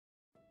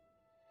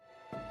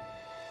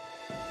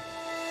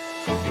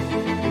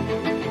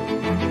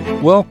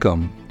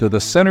Welcome to the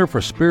Center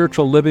for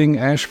Spiritual Living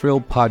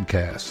Asheville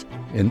podcast.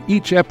 In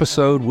each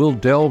episode, we'll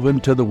delve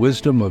into the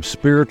wisdom of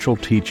spiritual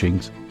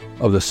teachings,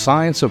 of the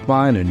science of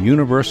mind and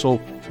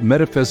universal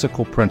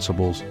metaphysical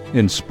principles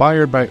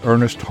inspired by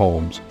Ernest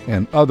Holmes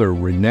and other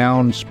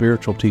renowned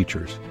spiritual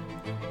teachers.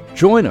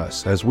 Join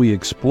us as we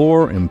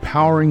explore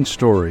empowering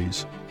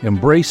stories,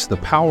 embrace the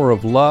power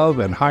of love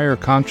and higher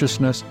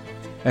consciousness,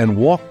 and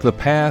walk the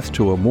path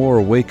to a more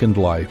awakened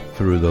life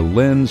through the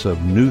lens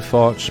of New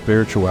Thought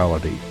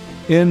spirituality.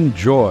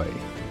 Enjoy.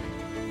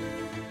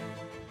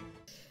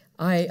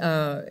 I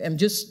am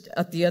just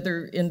at the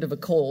other end of a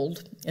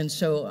cold, and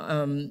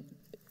so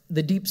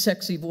the deep,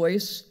 sexy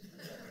voice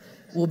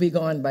will be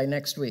gone by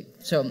next week.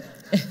 So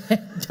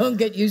don't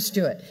get used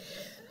to it.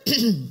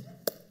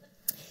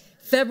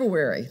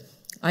 February,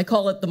 I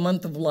call it the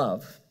month of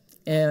love.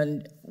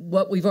 And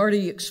what we've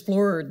already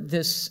explored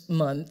this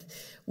month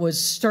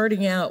was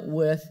starting out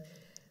with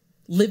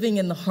living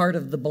in the heart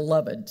of the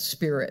beloved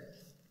spirit.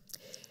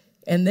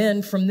 And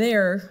then from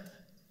there,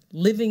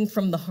 living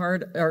in the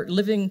heart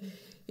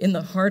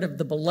of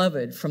the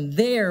beloved. From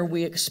there,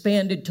 we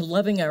expanded to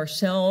loving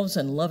ourselves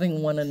and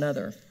loving one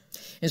another.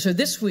 And so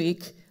this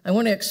week, I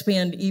want to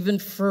expand even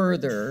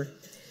further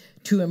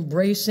to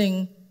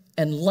embracing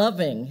and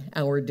loving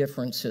our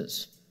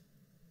differences.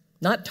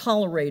 Not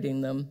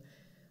tolerating them,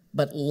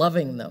 but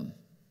loving them,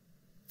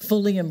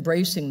 fully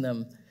embracing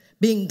them,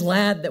 being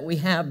glad that we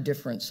have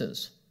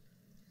differences.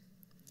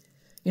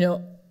 You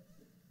know,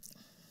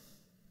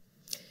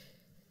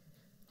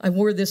 I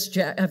wore this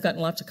jacket. I've gotten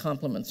lots of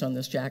compliments on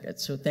this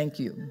jacket, so thank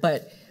you.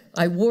 But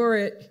I wore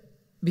it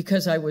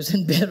because I was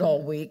in bed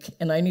all week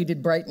and I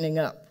needed brightening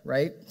up,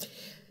 right?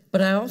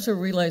 But I also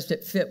realized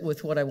it fit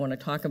with what I want to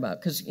talk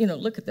about because,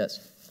 look at this.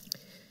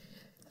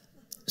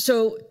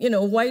 So,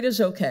 white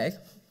is okay.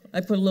 I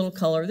put a little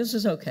color. This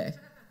is okay.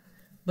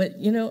 But,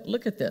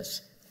 look at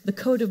this. The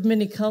coat of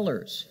many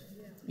colors,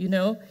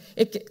 and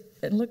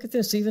look at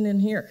this, even in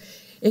here.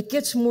 It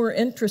gets more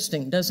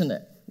interesting, doesn't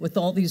it, with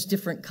all these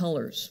different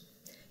colors.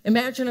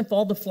 Imagine if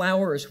all the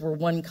flowers were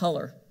one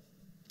color.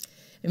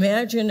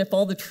 Imagine if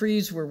all the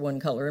trees were one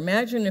color.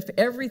 Imagine if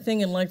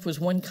everything in life was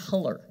one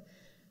color.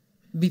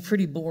 It'd be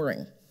pretty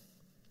boring.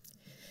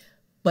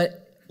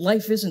 But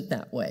life isn't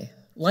that way.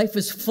 Life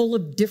is full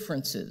of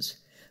differences,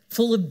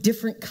 full of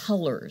different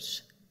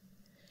colors.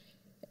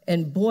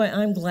 And boy,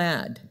 I'm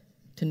glad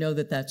to know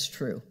that that's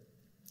true,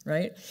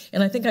 right?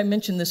 And I think I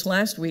mentioned this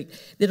last week,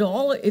 that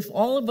if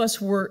all of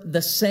us were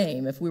the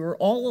same, if we were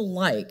all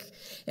alike,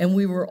 and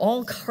we were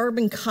all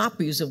carbon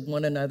copies of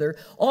one another,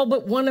 all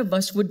but one of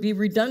us would be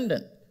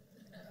redundant.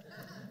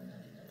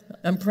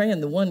 I'm praying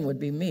the one would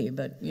be me,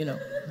 but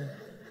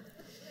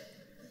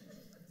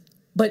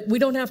But we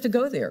don't have to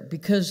go there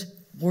because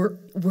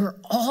we're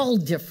all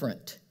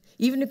different.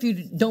 Even if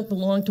you don't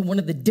belong to one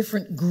of the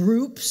different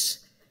groups,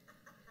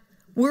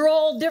 we're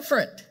all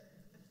different.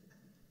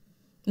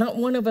 Not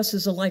one of us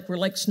is alike. We're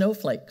like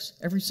snowflakes,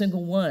 every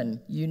single one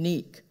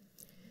unique.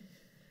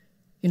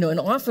 And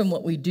often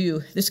what we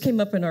do, this came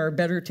up in our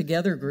Better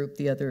Together group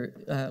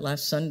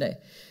last Sunday,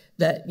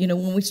 that,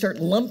 when we start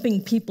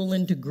lumping people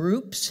into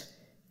groups,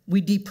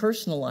 we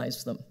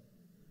depersonalize them.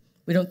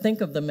 We don't think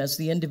of them as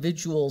the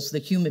individuals, the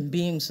human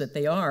beings that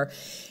they are.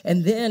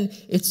 And then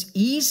it's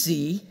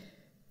easy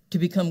to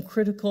become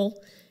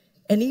critical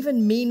and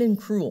even mean and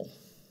cruel.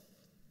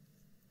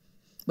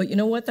 But you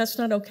know what? That's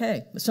not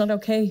okay. It's not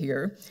okay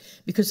here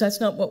because that's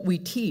not what we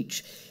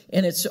teach.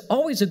 And it's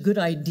always a good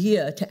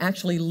idea to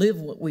actually live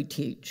what we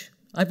teach.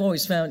 I've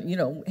always found,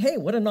 hey,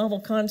 what a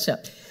novel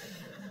concept.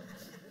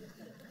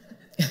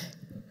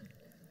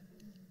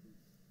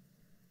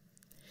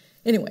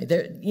 Anyway,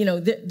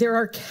 there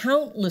are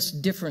countless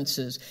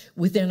differences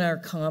within our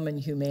common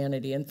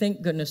humanity, and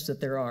thank goodness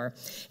that there are.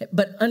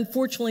 But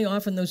unfortunately,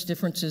 often those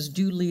differences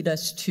do lead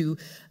us to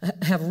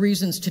have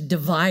reasons to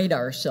divide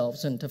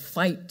ourselves and to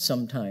fight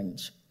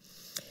sometimes.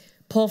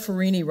 Paul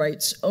Ferrini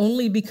writes,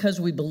 "Only because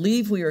we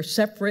believe we are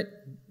separate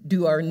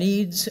do our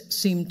needs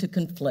seem to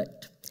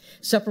conflict.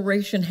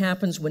 Separation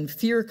happens when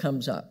fear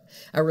comes up.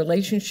 Our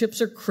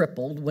relationships are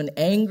crippled when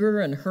anger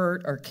and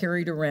hurt are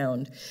carried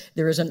around.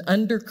 There is an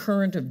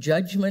undercurrent of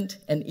judgment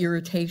and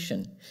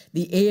irritation.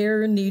 The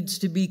air needs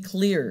to be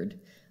cleared,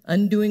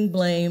 undoing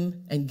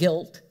blame and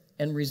guilt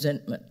and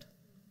resentment."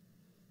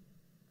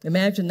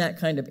 Imagine that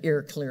kind of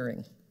air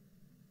clearing.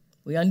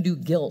 We undo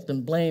guilt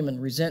and blame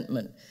and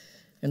resentment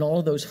and all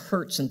of those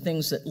hurts and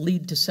things that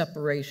lead to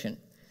separation.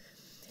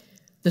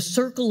 The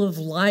circle of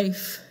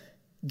life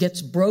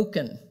gets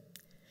broken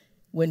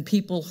when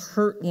people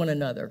hurt one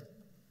another.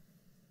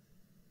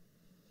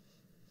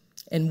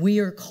 And we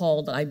are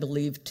called, I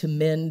believe, to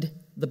mend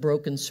the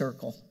broken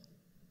circle.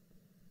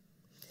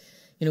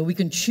 We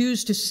can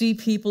choose to see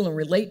people and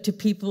relate to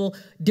people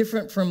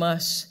different from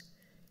us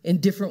in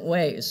different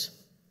ways,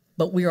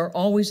 but we are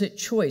always at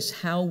choice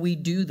how we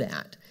do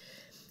that.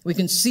 We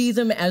can see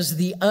them as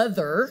the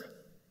other,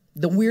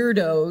 the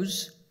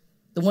weirdos,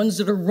 the ones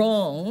that are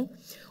wrong,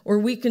 or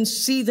we can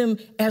see them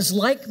as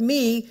like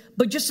me,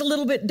 but just a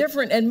little bit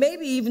different and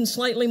maybe even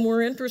slightly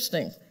more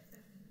interesting.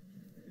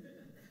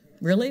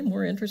 Really?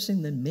 More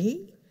interesting than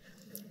me?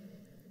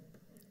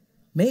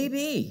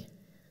 Maybe.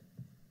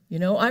 You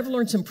know, I've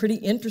learned some pretty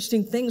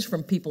interesting things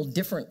from people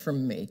different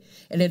from me,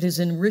 and it has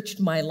enriched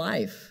my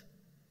life.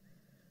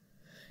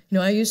 You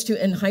know, I used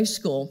to, in high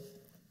school,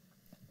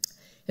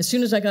 as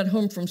soon as I got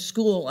home from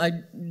school,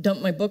 I'd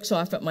dump my books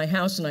off at my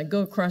house, and I'd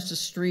go across the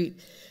street.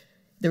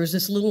 There was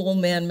this little old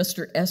man,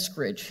 Mr.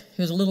 Eskridge.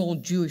 He was a little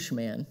old Jewish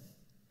man,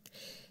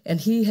 and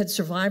he had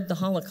survived the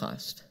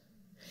Holocaust.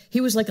 He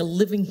was like a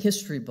living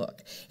history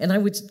book, and I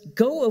would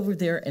go over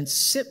there and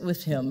sit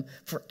with him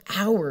for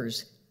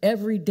hours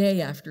every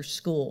day after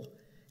school,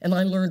 and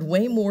I learned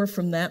way more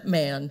from that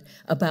man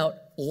about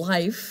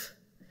life,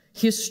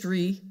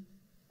 history,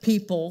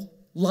 people,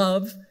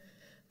 love,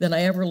 than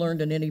I ever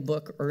learned in any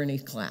book or any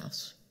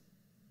class.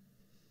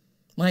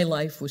 My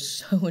life was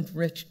so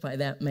enriched by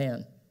that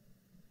man.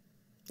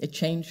 It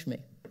changed me.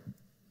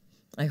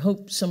 I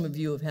hope some of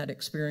you have had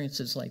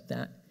experiences like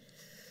that.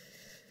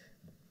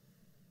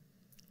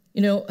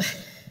 You know,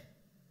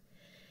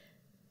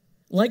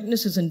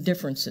 likenesses and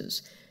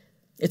differences.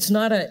 It's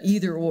not a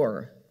either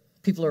or.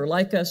 People are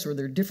like us or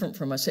they're different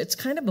from us. It's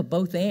kind of a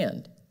both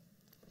and.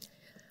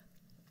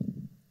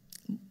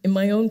 In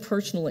my own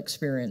personal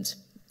experience,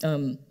 I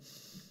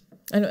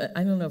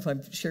don't know if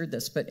I've shared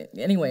this, but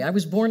anyway, I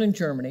was born in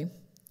Germany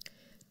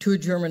to a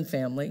German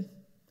family,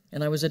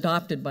 and I was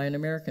adopted by an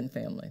American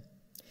family.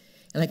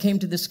 And I came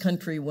to this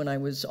country when I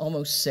was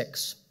almost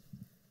 6.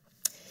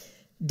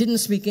 Didn't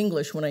speak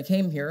English when I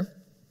came here.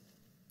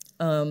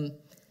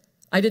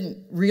 I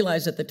didn't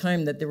realize at the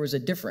time that there was a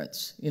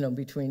difference, you know,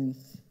 between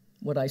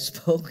what I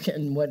spoke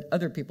and what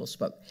other people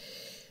spoke.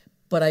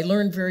 But I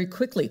learned very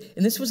quickly,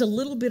 and this was a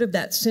little bit of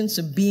that sense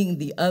of being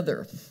the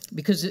other,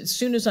 because as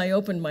soon as I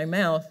opened my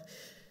mouth,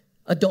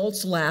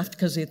 adults laughed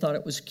because they thought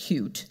it was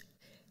cute,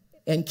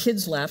 and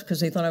kids laughed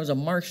because they thought I was a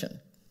Martian.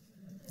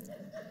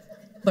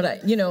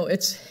 But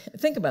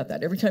think about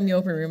that. Every time you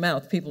open your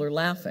mouth, people are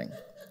laughing.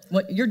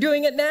 What, you're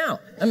doing it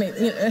now. I mean,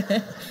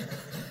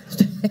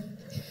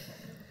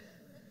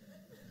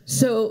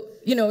 So,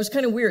 it was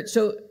kind of weird.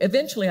 So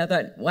eventually I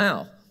thought,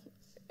 wow.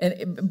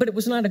 But it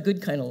was not a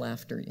good kind of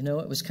laughter, It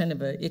was kind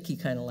of a icky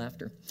kind of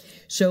laughter.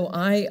 So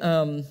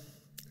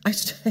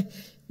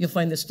you'll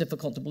find this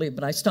difficult to believe,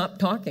 but I stopped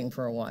talking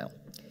for a while.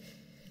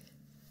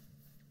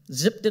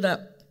 Zipped it up,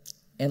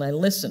 and I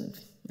listened,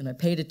 and I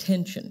paid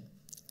attention.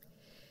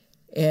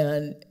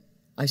 And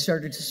I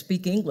started to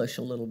speak English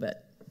a little bit.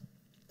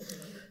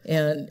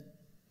 And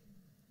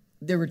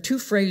there were 2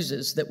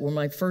 phrases that were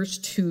my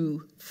first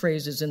 2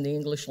 phrases in the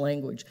English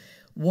language.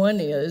 One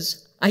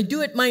is, I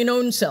do it mine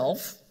own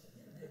self.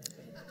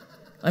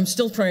 I'm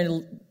still trying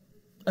to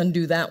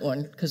undo that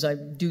one because I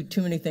do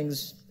too many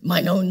things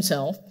mine own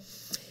self.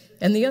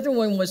 And the other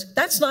one was,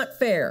 that's not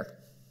fair.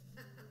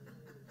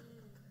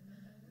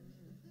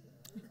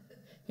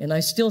 And I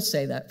still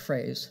say that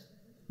phrase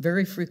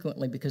very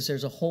frequently because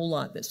there's a whole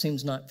lot that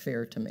seems not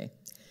fair to me,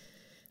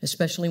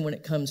 especially when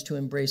it comes to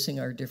embracing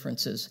our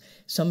differences.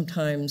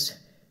 Sometimes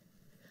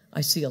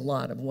I see a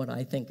lot of what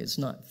I think is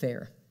not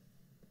fair.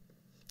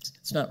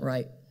 It's not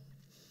right.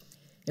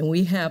 And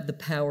we have the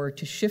power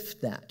to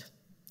shift that,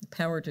 the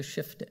power to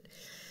shift it.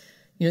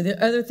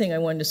 The other thing I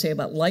wanted to say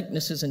about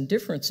likenesses and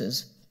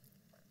differences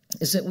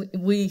is that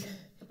we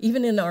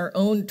even in our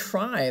own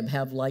tribe,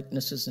 have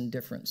likenesses and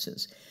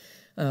differences.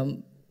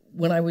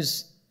 When I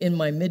was in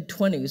my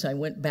mid-20s, I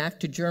went back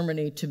to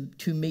Germany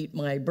to meet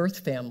my birth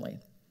family.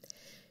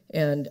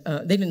 And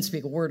they didn't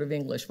speak a word of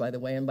English, by the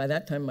way, and by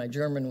that time my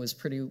German was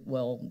pretty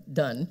well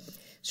done.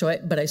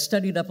 But I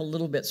studied up a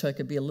little bit so I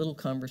could be a little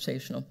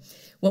conversational.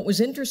 What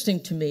was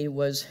interesting to me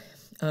was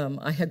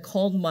I had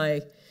called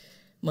my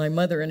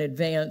mother in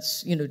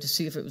advance, to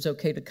see if it was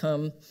okay to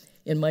come.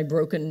 In my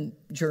broken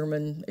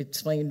German,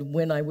 explained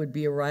when I would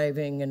be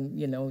arriving,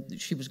 and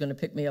she was going to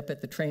pick me up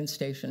at the train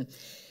station.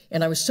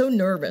 And I was so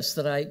nervous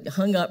that I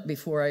hung up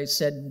before I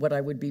said what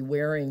I would be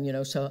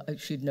wearing, so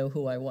she'd know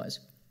who I was.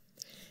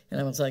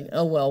 And I was like,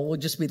 oh, well, we'll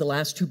just be the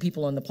last 2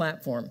 people on the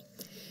platform.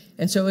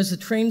 And so as the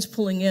train's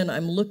pulling in,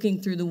 I'm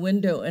looking through the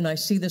window, and I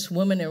see this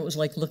woman, and it was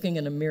like looking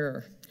in a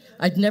mirror.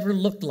 I'd never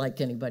looked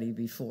like anybody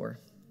before.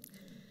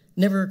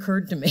 Never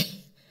occurred to me.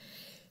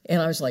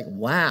 And I was like,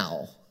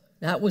 wow,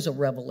 that was a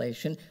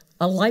revelation,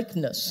 a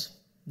likeness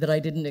that I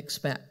didn't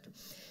expect.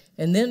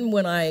 And then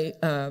when I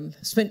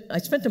spent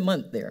a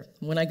month there.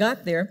 When I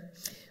got there,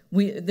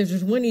 there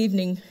was one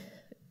evening.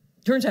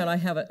 Turns out I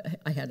had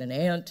an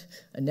aunt,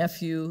 a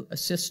nephew, a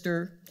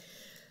sister.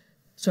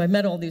 So I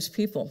met all these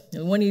people.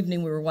 And one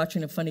evening we were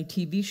watching a funny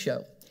TV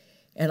show.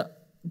 And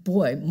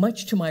boy,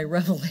 much to my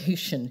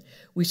revelation,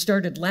 we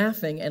started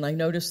laughing, and I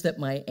noticed that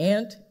my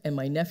aunt and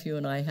my nephew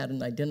and I had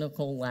an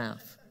identical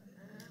laugh.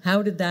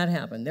 How did that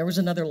happen? There was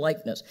another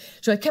likeness.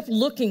 So I kept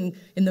looking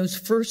in those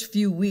first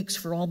few weeks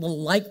for all the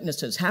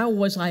likenesses. How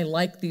was I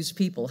like these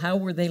people? How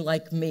were they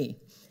like me?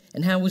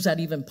 And how was that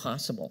even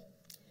possible?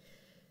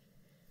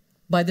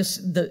 By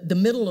the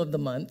middle of the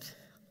month,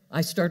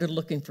 I started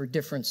looking for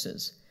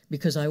differences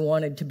because I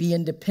wanted to be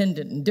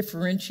independent and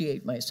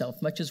differentiate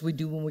myself, much as we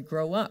do when we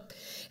grow up.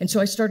 And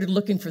so I started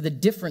looking for the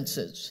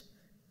differences.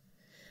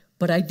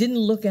 But I didn't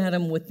look at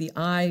them with the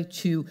eye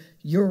to,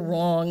 you're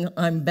wrong,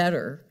 I'm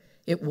better.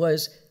 It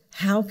was,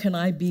 how can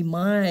I be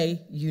my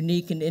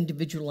unique and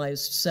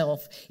individualized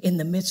self in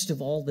the midst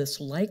of all this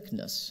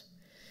likeness?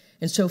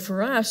 And so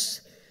for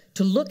us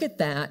to look at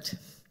that,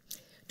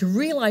 to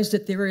realize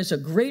that there is a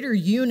greater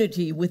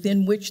unity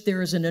within which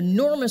there is an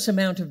enormous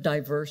amount of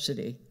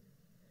diversity,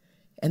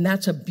 and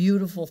that's a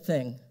beautiful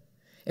thing.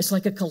 It's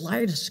like a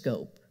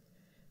kaleidoscope.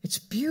 It's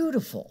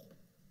beautiful.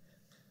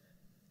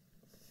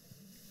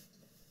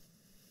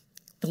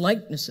 The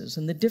likenesses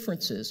and the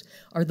differences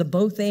are the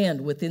both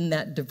and within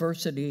that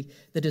diversity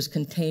that is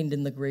contained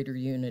in the greater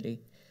unity.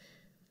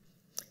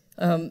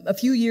 A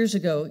few years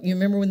ago, you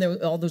remember when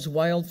all those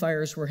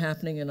wildfires were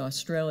happening in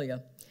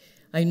Australia?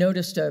 I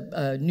noticed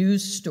a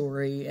news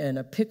story and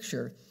a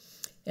picture,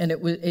 and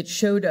it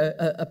showed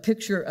a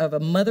picture of a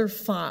mother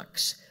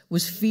fox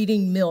was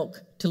feeding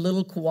milk to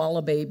little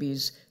koala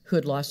babies who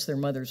had lost their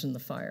mothers in the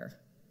fire.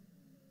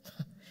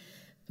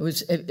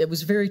 It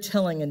was very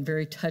telling and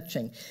very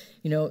touching.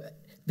 You know,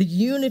 the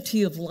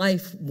unity of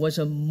life was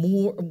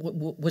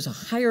a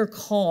higher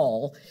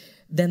call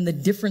than the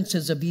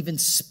differences of even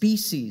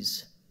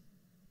species.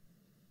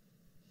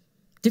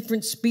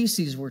 Different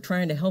species were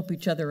trying to help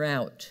each other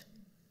out.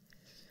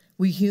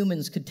 We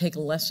humans could take a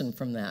lesson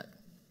from that.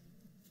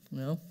 You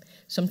know,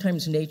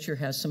 sometimes nature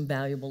has some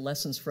valuable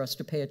lessons for us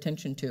to pay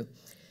attention to.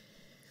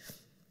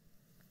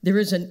 There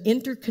is an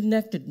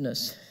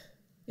interconnectedness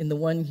in the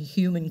one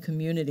human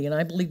community, and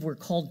I believe we're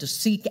called to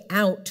seek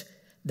out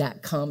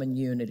that common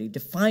unity, to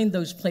find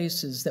those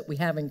places that we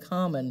have in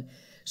common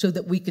so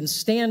that we can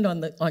stand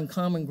on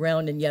common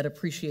ground and yet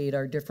appreciate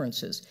our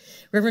differences.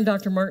 Reverend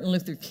Dr. Martin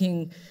Luther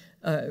King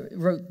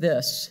wrote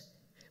this: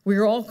 "We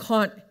are all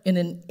caught in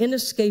an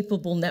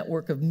inescapable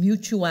network of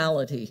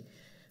mutuality,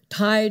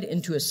 tied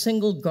into a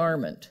single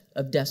garment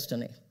of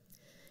destiny.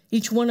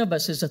 Each one of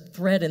us is a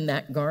thread in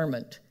that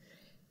garment,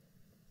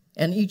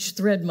 and each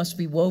thread must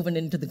be woven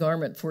into the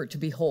garment for it to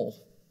be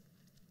whole."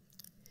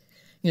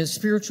 You know,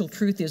 spiritual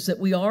truth is that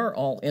we are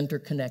all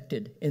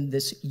interconnected in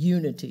this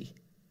unity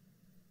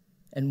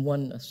and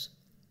oneness.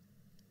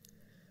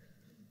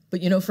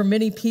 But, you know, for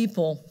many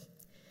people,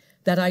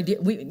 that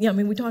idea,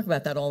 we talk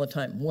about that all the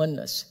time,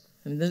 oneness.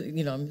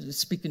 You know, I'm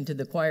speaking to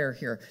the choir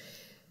here.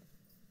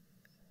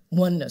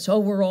 Oneness,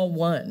 we're all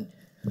one.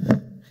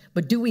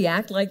 But do we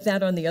act like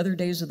that on the other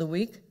days of the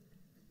week?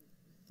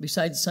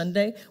 Besides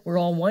Sunday, we're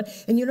all one.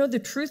 And you know, the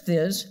truth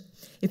is,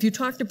 if you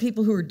talk to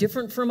people who are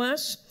different from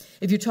us,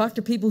 if you talk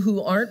to people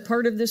who aren't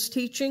part of this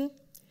teaching,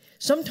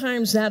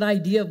 sometimes that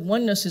idea of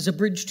oneness is a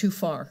bridge too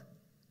far.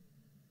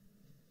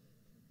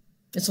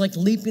 It's like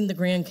leaping the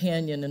Grand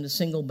Canyon in a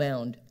single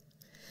bound.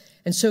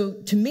 And so,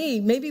 to me,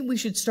 maybe we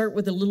should start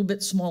with a little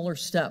bit smaller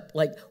step.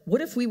 Like,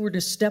 what if we were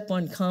to step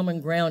on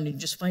common ground and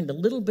just find a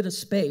little bit of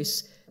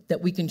space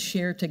that we can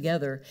share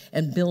together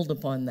and build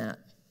upon that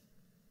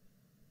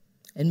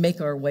and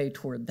make our way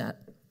toward that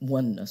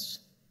oneness?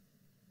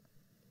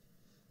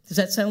 Does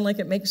that sound like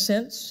it makes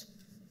sense?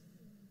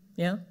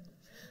 Yeah?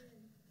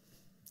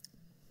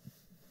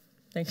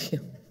 Thank you.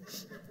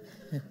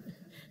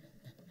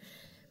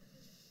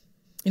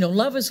 You know,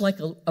 love is like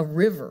a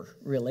river,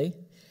 really.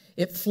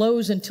 It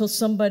flows until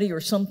somebody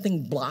or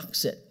something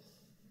blocks it.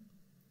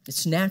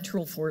 It's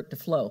natural for it to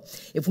flow.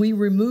 If we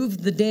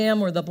remove the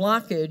dam or the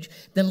blockage,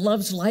 then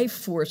love's life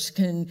force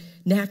can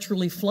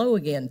naturally flow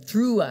again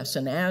through us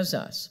and as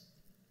us.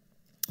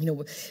 You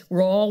know,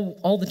 we're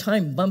all the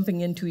time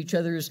bumping into each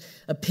other's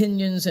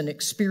opinions and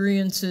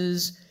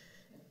experiences,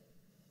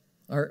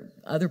 or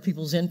other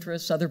people's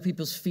interests, other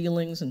people's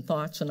feelings and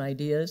thoughts and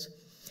ideas.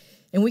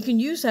 And we can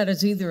use that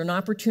as either an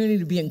opportunity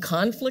to be in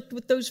conflict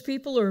with those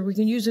people, or we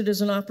can use it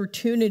as an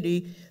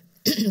opportunity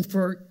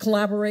for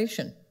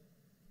collaboration,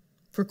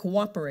 for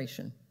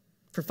cooperation,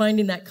 for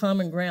finding that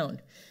common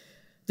ground.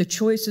 The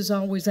choice is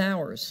always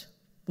ours.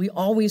 We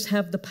always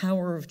have the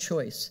power of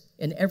choice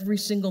in every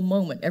single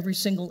moment, every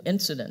single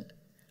incident.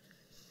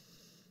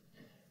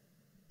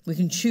 We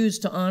can choose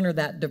to honor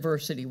that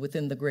diversity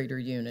within the greater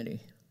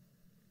unity.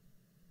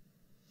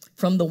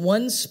 From the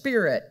one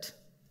Spirit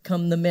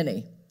come the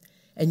many,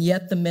 and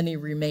yet the many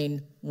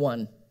remain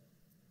one.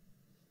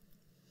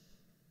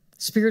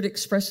 Spirit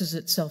expresses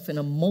itself in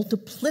a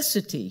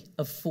multiplicity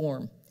of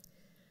form,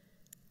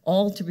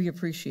 all to be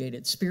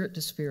appreciated, spirit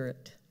to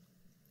spirit.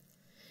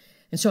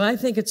 And so I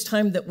think it's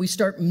time that we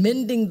start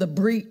mending the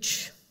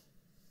breach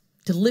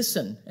to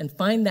listen and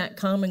find that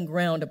common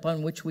ground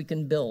upon which we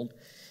can build.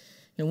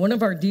 And one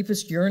of our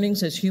deepest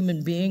yearnings as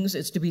human beings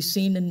is to be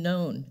seen and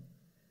known,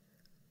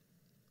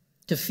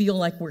 to feel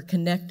like we're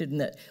connected and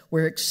that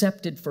we're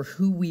accepted for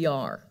who we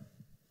are.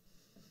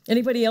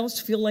 Anybody else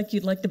feel like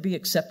you'd like to be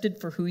accepted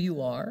for who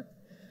you are?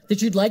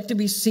 That you'd like to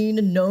be seen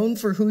and known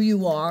for who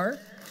you are?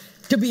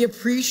 To be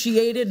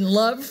appreciated and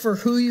loved for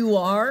who you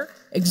are,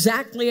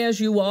 exactly as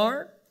you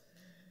are?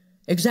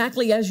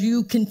 Exactly as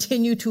you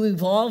continue to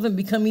evolve and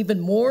become even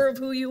more of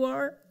who you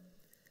are?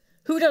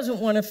 Who doesn't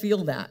want to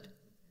feel that?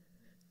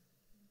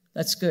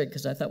 That's good,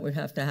 because I thought we'd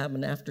have to have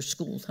an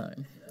after-school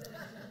time.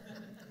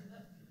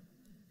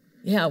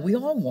 Yeah, we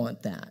all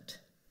want that.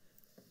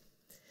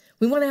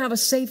 We want to have a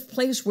safe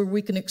place where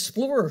we can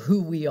explore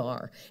who we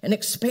are and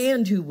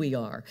expand who we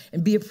are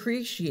and be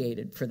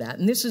appreciated for that.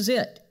 And this is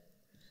it.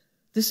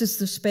 This is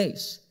the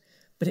space.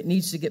 But it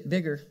needs to get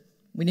bigger.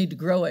 We need to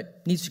grow it.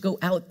 It needs to go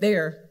out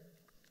there.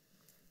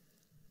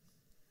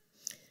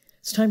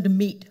 It's time to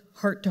meet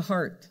heart to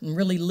heart and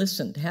really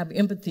listen, to have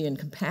empathy and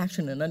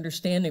compassion and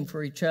understanding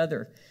for each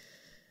other,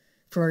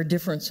 for our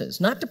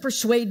differences. Not to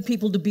persuade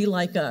people to be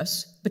like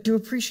us, but to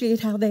appreciate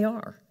how they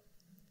are.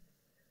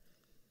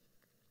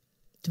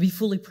 To be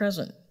fully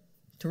present,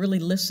 to really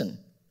listen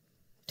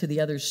to the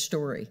other's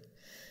story,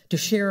 to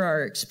share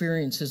our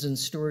experiences and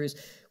stories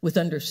with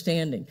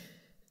understanding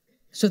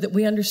so that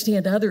we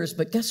understand others.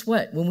 But guess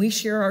what? When we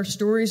share our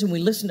stories and we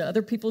listen to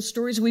other people's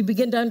stories, we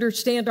begin to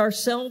understand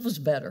ourselves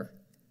better.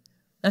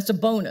 That's a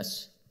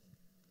bonus.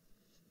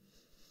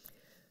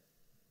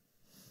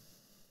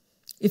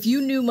 If you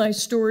knew my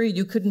story,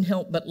 you couldn't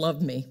help but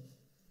love me.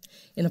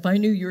 And if I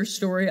knew your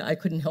story, I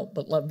couldn't help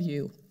but love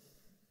you.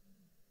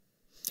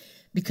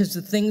 Because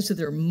the things that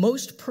are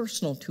most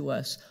personal to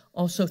us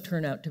also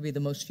turn out to be the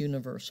most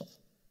universal.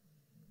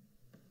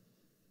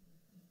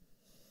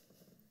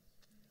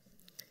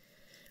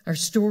 Our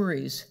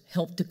stories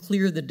help to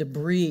clear the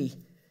debris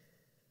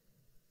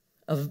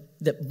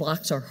that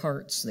blocks our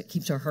hearts, that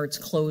keeps our hearts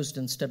closed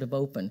instead of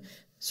open,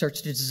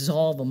 starts to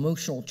dissolve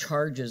emotional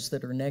charges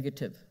that are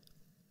negative.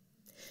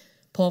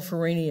 Paul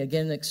Ferrini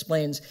again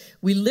explains,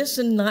 we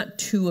listen not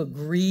to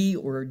agree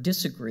or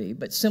disagree,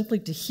 but simply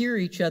to hear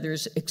each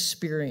other's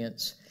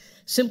experience,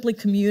 simply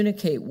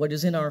communicate what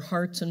is in our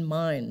hearts and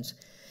minds.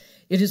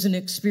 It is an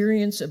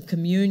experience of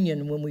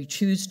communion when we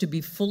choose to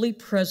be fully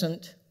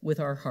present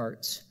with our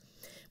hearts.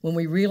 When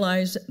we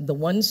realize the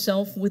one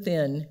self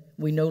within,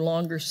 we no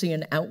longer see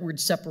an outward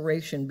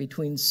separation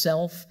between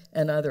self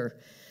and other,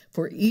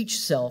 for each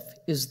self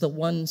is the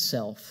one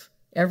self.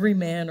 Every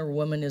man or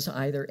woman is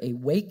either a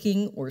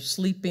waking or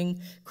sleeping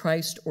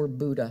Christ or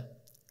Buddha.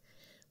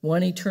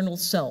 One eternal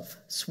self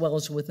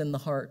swells within the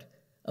heart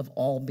of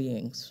all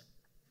beings.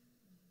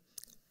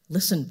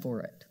 Listen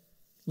for it.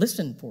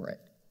 Listen for it.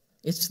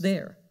 It's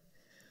there.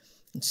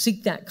 And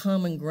seek that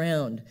common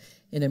ground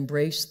and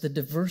embrace the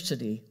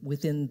diversity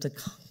within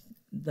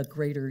the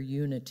greater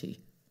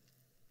unity.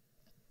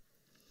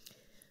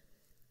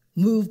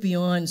 Move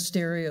beyond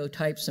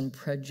stereotypes and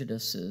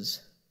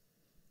prejudices,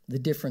 the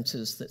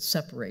differences that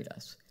separate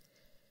us.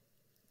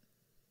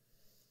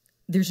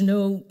 There's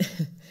no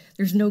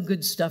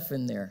good stuff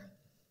in there.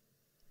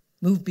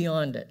 Move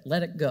beyond it.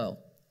 Let it go.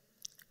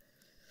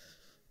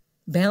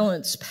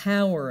 Balance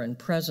power and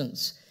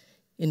presence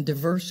in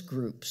diverse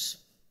groups.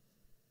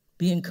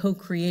 Be in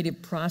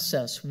co-creative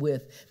process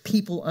with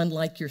people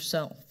unlike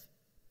yourself.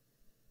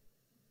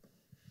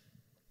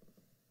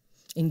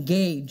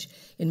 Engage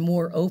in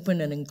more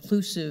open and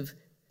inclusive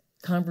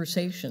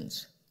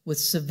conversations with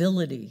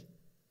civility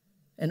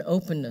and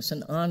openness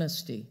and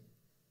honesty,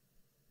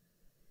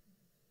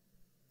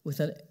 with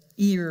an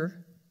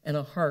ear and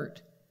a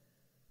heart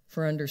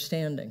for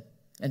understanding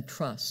and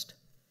trust.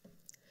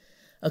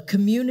 A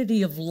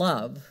community of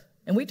love,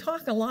 and we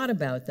talk a lot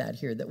about that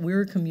here, that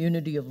we're a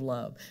community of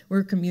love.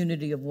 We're a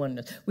community of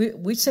oneness.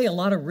 We say a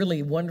lot of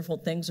really wonderful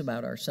things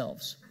about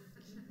ourselves.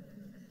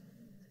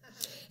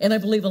 And I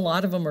believe a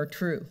lot of them are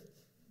true.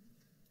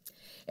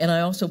 And I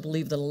also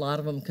believe that a lot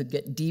of them could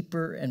get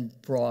deeper and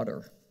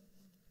broader,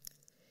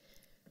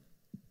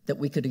 that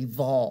we could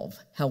evolve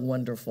how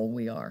wonderful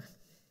we are.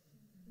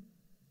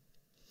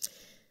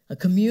 A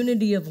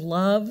community of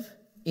love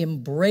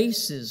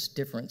embraces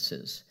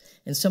differences.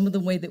 And some of the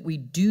way that we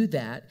do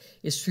that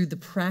is through the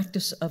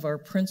practice of our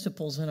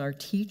principles and our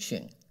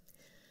teaching.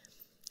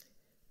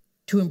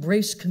 To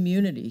embrace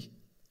community,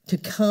 to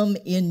come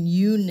in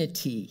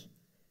unity,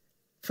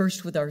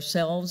 first with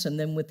ourselves and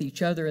then with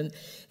each other,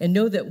 and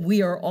know that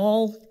we are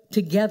all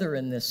together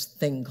in this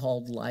thing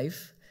called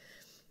life,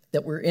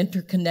 that we're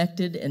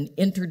interconnected and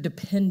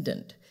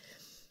interdependent,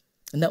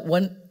 and that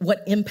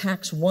what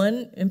impacts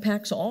one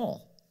impacts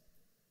all.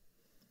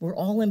 We're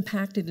all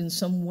impacted in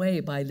some way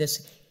by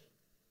this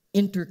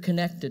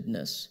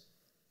interconnectedness.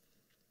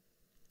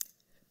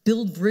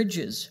 Build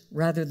bridges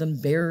rather than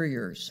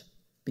barriers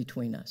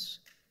between us.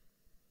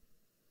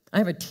 I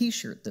have a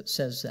t-shirt that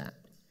says that.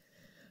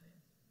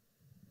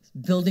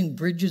 Building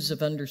bridges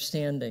of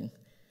understanding.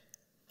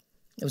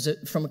 It was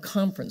from a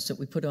conference that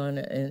we put on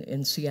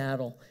in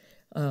Seattle.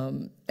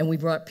 And we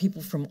brought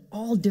people from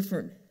all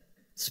different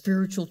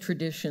spiritual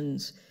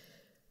traditions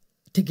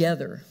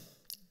together.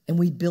 And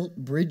we built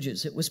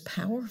bridges. It was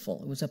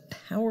powerful. It was a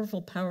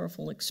powerful,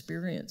 powerful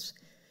experience.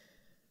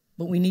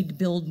 But we need to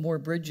build more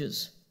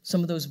bridges.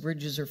 Some of those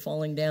bridges are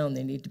falling down.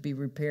 They need to be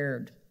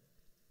repaired.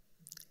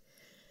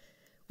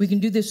 We can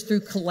do this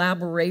through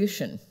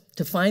collaboration,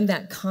 to find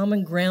that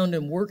common ground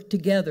and work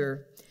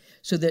together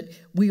so that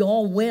we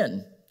all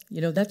win.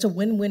 You know, that's a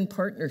win-win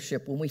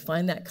partnership when we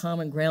find that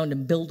common ground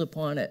and build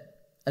upon it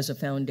as a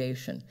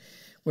foundation.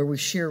 where we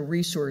share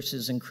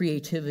resources and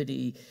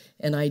creativity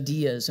and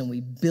ideas, and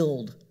we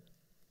build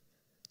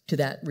to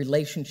that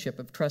relationship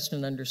of trust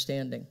and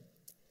understanding.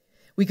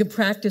 We can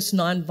practice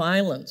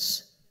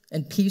nonviolence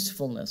and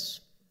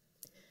peacefulness,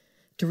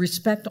 to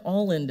respect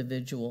all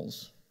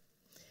individuals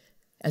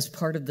as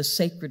part of the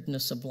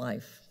sacredness of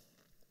life,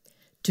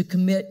 to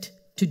commit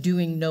to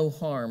doing no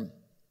harm,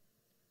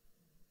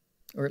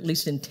 or at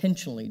least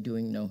intentionally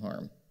doing no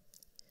harm,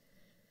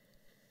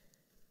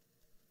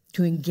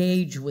 to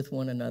engage with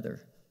one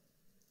another,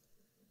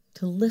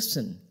 to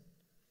listen,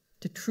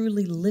 to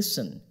truly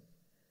listen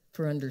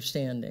for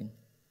understanding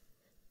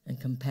and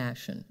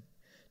compassion,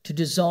 to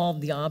dissolve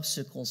the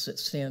obstacles that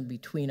stand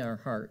between our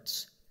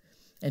hearts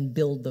and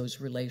build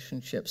those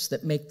relationships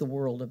that make the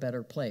world a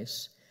better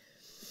place,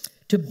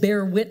 to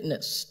bear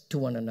witness to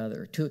one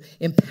another, to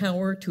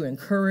empower, to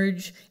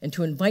encourage, and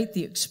to invite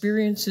the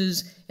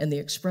experiences and the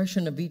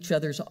expression of each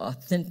other's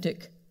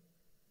authentic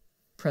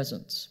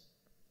presence,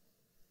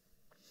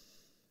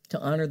 to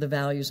honor the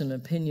values and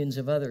opinions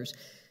of others,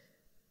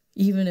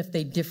 even if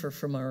they differ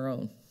from our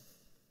own,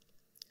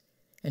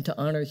 and to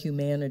honor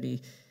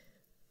humanity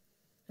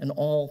and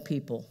all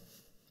people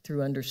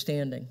through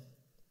understanding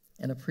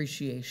and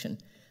appreciation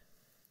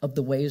of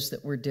the ways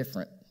that we're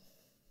different.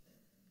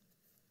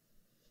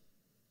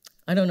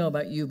 I don't know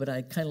about you, but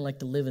I kind of like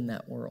to live in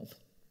that world.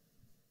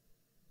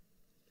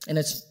 And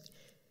it's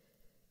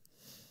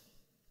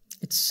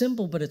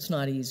simple, but it's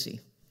not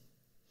easy.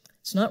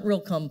 It's not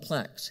real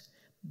complex,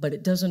 but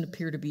it doesn't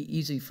appear to be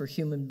easy for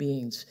human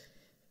beings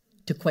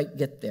to quite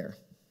get there.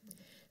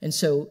 And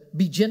so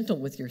be gentle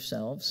with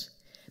yourselves.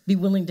 Be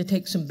willing to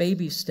take some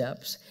baby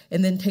steps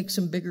and then take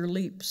some bigger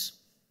leaps.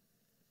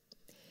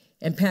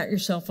 And pat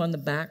yourself on the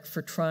back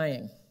for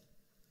trying.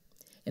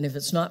 And if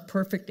it's not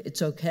perfect,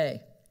 it's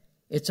okay.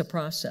 It's a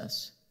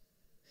process.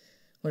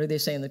 What do they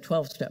say in the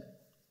 12th step?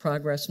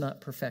 Progress,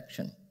 not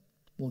perfection.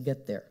 We'll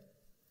get there.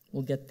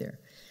 We'll get there.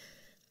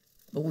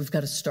 But we've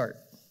got to start.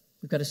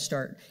 We've got to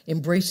start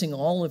embracing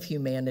all of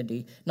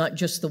humanity, not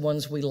just the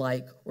ones we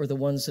like or the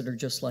ones that are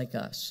just like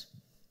us.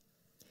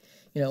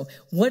 You know,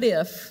 what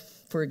if,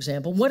 for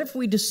example, what if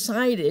we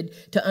decided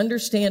to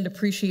understand,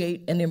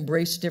 appreciate, and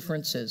embrace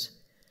differences?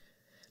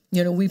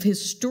 You know, we've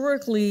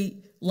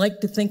historically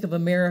liked to think of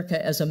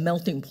America as a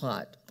melting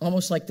pot,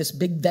 almost like this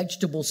big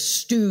vegetable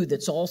stew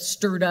that's all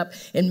stirred up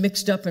and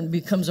mixed up and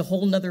becomes a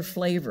whole nother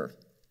flavor.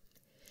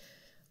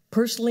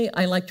 Personally,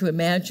 I like to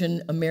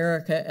imagine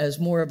America as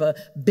more of a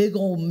big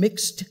old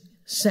mixed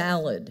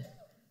salad,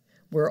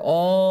 where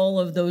all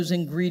of those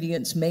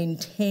ingredients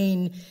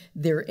maintain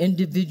their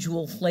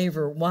individual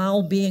flavor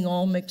while being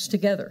all mixed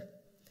together.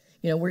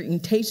 You know, where you can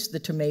taste the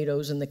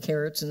tomatoes and the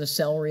carrots and the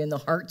celery and the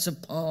hearts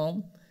of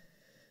palm,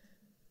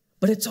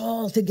 but it's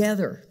all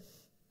together,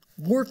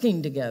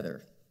 working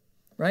together,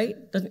 right?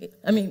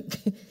 I mean,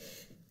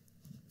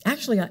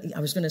 actually, I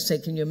was going to say,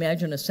 can you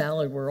imagine a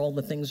salad where all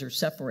the things are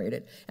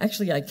separated?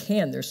 Actually, I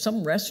can. There's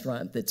some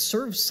restaurant that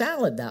serves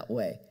salad that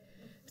way.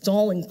 It's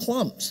all in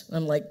clumps.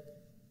 I'm like,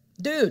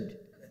 dude,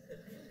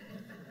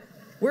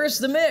 where's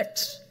the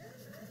mix?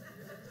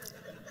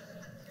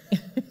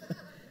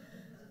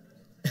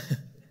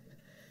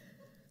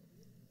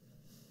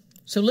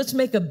 So let's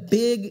make a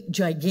big,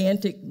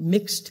 gigantic,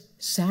 mixed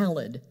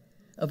salad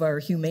of our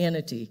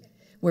humanity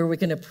where we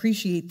can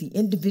appreciate the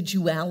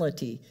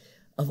individuality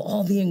of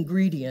all the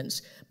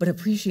ingredients, but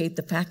appreciate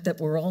the fact that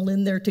we're all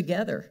in there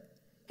together,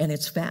 and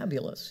it's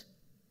fabulous.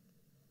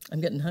 I'm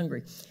getting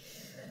hungry.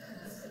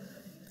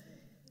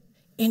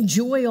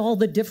 Enjoy all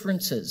the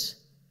differences.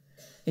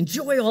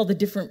 Enjoy all the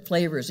different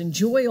flavors.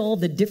 Enjoy all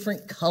the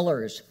different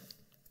colors,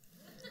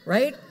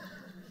 right?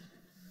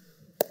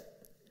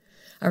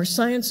 Our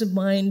Science of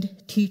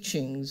Mind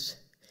teachings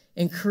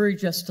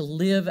encourage us to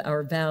live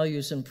our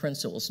values and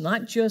principles,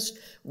 not just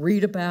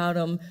read about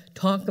them,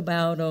 talk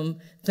about them,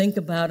 think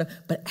about them,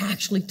 but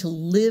actually to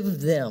live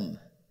them.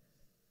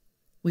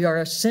 We are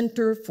a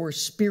center for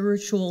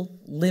spiritual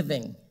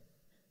living.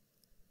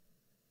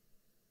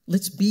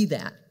 Let's be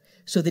that,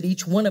 so that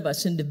each one of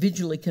us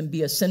individually can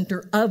be a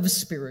center of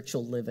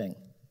spiritual living.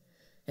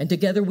 And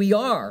together we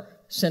are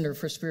Center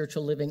for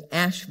Spiritual Living,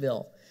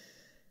 Asheville,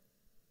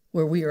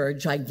 where we are a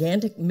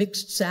gigantic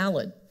mixed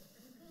salad.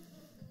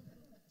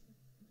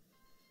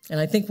 And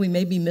I think we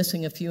may be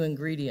missing a few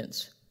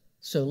ingredients,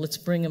 so let's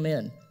bring them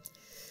in.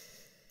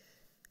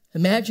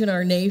 Imagine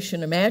our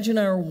nation, imagine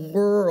our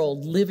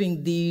world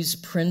living these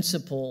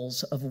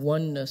principles of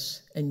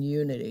oneness and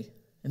unity.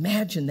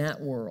 Imagine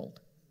that world.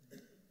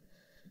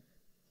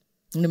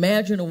 And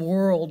imagine a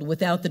world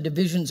without the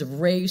divisions of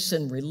race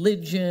and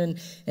religion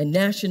and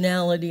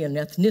nationality and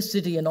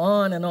ethnicity and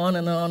on and on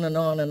and on and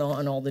on and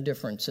on, all the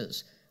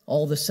differences,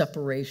 all the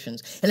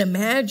separations. And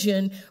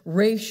imagine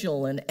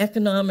racial and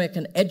economic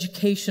and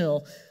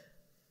educational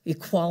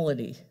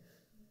equality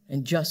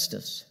and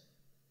justice.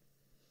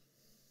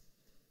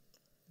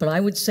 But I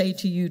would say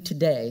to you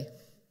today,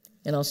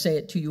 and I'll say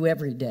it to you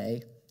every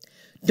day,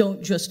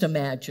 don't just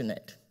imagine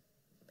it.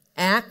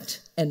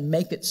 Act and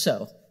make it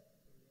so.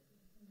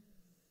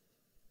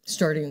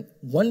 starting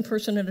one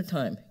person at a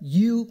time.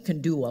 You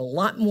can do a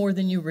lot more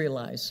than you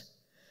realize.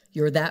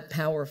 You're that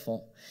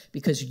powerful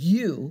because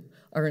you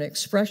are an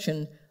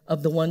expression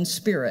of the one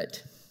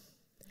Spirit,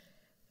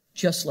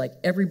 just like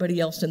everybody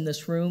else in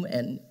this room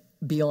and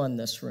beyond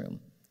this room,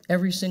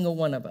 every single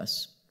one of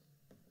us.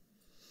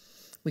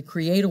 We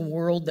create a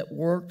world that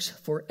works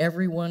for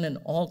everyone and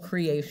all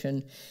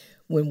creation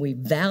when we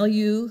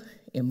value,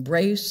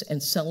 embrace,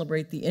 and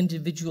celebrate the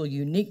individual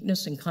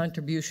uniqueness and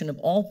contribution of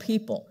all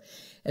people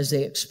as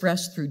they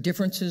express through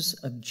differences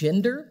of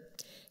gender,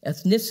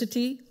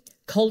 ethnicity,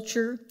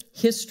 culture,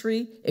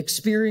 history,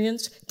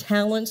 experience,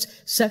 talents,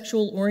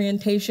 sexual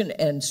orientation,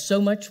 and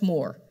so much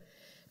more.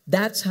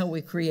 That's how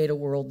we create a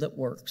world that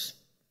works.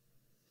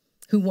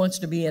 Who wants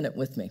to be in it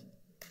with me?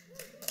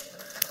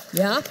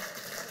 Yeah?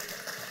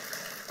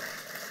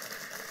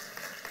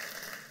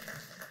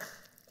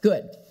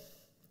 Good.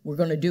 We're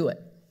going to do it.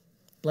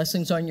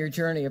 Blessings on your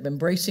journey of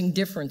embracing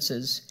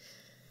differences.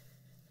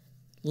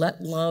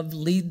 Let love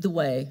lead the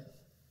way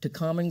to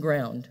common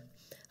ground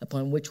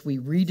upon which we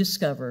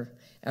rediscover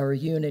our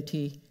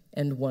unity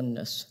and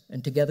oneness.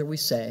 And together we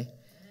say,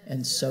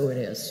 and so it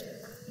is.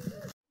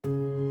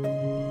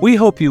 We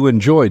hope you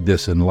enjoyed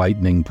this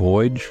enlightening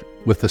voyage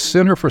with the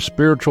Center for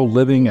Spiritual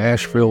Living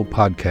Asheville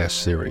podcast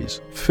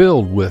series,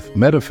 filled with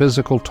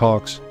metaphysical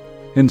talks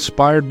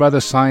inspired by the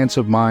science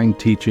of mind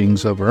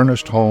teachings of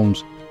Ernest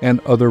Holmes and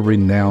other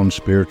renowned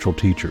spiritual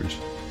teachers.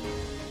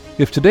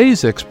 If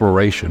today's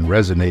exploration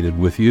resonated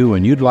with you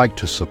and you'd like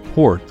to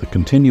support the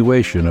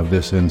continuation of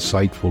this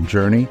insightful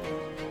journey,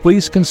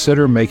 please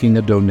consider making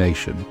a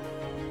donation.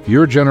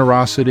 Your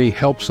generosity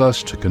helps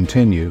us to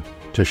continue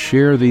to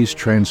share these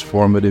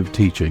transformative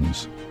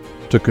teachings.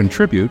 To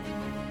contribute,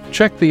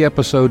 check the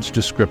episode's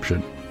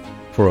description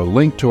for a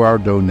link to our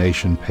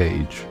donation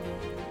page.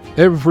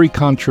 Every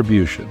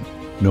contribution,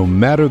 no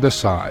matter the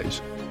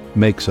size,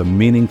 makes a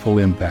meaningful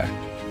impact.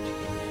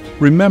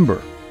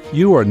 Remember,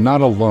 you are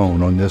not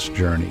alone on this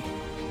journey.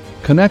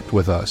 Connect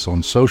with us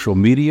on social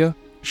media,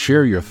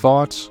 share your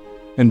thoughts,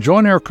 and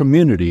join our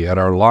community at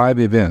our live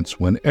events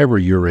whenever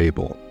you're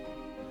able.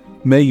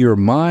 May your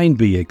mind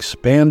be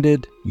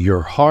expanded,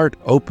 your heart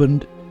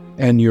opened,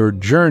 and your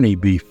journey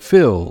be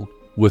filled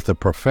with the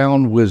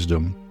profound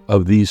wisdom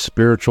of these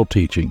spiritual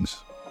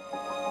teachings.